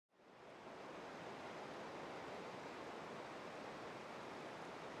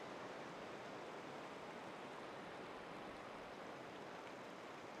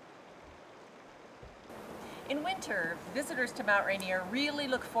In winter, visitors to Mount Rainier really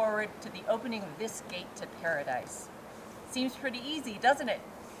look forward to the opening of this gate to paradise. Seems pretty easy, doesn't it?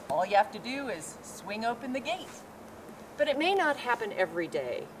 All you have to do is swing open the gate. But it may not happen every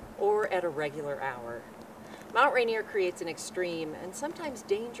day or at a regular hour. Mount Rainier creates an extreme and sometimes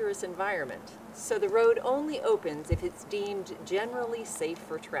dangerous environment, so the road only opens if it's deemed generally safe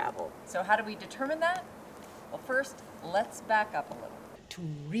for travel. So how do we determine that? Well, first, let's back up a little. To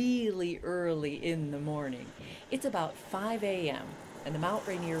really early in the morning. It's about 5 a.m. and the Mount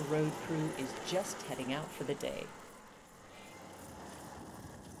Rainier road crew is just heading out for the day.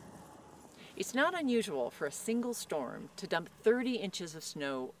 It's not unusual for a single storm to dump 30 inches of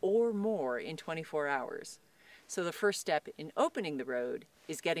snow or more in 24 hours. So the first step in opening the road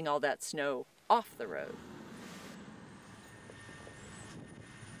is getting all that snow off the road.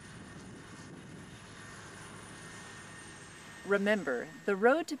 Remember, the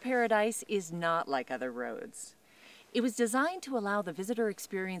road to paradise is not like other roads. It was designed to allow the visitor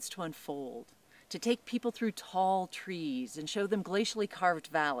experience to unfold, to take people through tall trees and show them glacially carved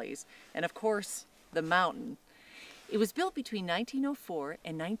valleys, and of course, the mountain. It was built between 1904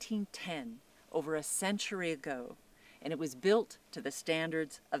 and 1910, over a century ago, and it was built to the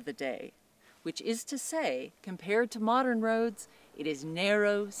standards of the day, which is to say, compared to modern roads, it is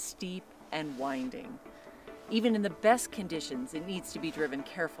narrow, steep, and winding. Even in the best conditions, it needs to be driven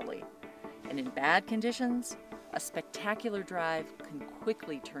carefully. And in bad conditions, a spectacular drive can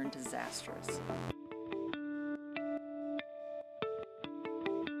quickly turn disastrous.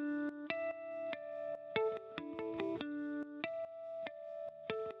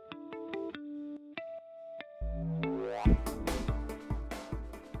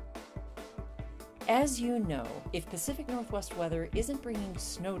 As you know, if Pacific Northwest weather isn't bringing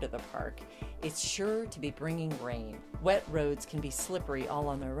snow to the park, it's sure to be bringing rain. Wet roads can be slippery all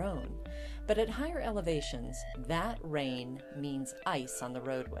on their own, but at higher elevations, that rain means ice on the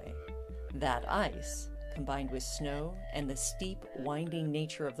roadway. That ice, combined with snow and the steep, winding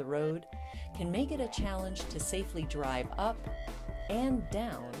nature of the road, can make it a challenge to safely drive up and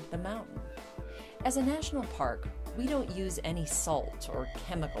down the mountain. As a national park, we don't use any salt or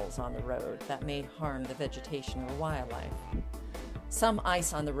chemicals on the road that may harm the vegetation or wildlife. Some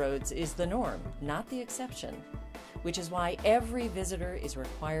ice on the roads is the norm, not the exception, which is why every visitor is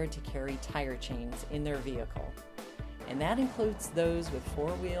required to carry tire chains in their vehicle. And that includes those with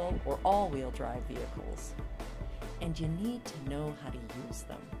four-wheel or all-wheel drive vehicles. And you need to know how to use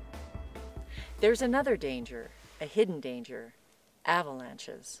them. There's another danger, a hidden danger: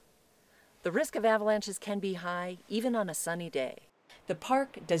 avalanches. The risk of avalanches can be high, even on a sunny day. The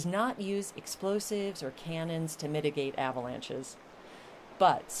park does not use explosives or cannons to mitigate avalanches,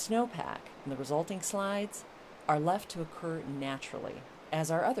 but snowpack and the resulting slides are left to occur naturally,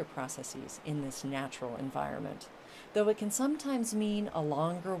 as are other processes in this natural environment, though it can sometimes mean a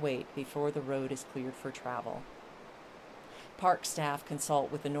longer wait before the road is cleared for travel. Park staff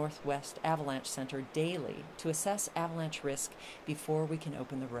consult with the Northwest Avalanche Center daily to assess avalanche risk before we can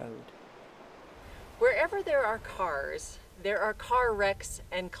open the road. Wherever there are cars, there are car wrecks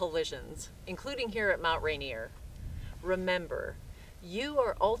and collisions, including here at Mount Rainier. Remember, you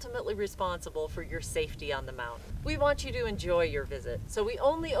are ultimately responsible for your safety on the mountain. We want you to enjoy your visit, so we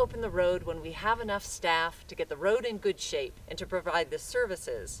only open the road when we have enough staff to get the road in good shape and to provide the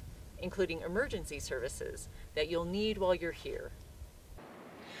services, including emergency services, that you'll need while you're here.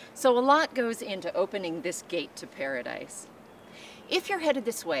 So a lot goes into opening this gate to paradise. If you're headed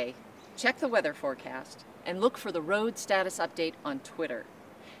this way, check the weather forecast and look for the road status update on Twitter.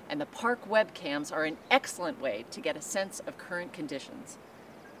 And the park webcams are an excellent way to get a sense of current conditions.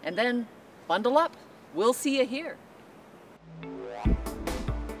 And then, bundle up. We'll see you here.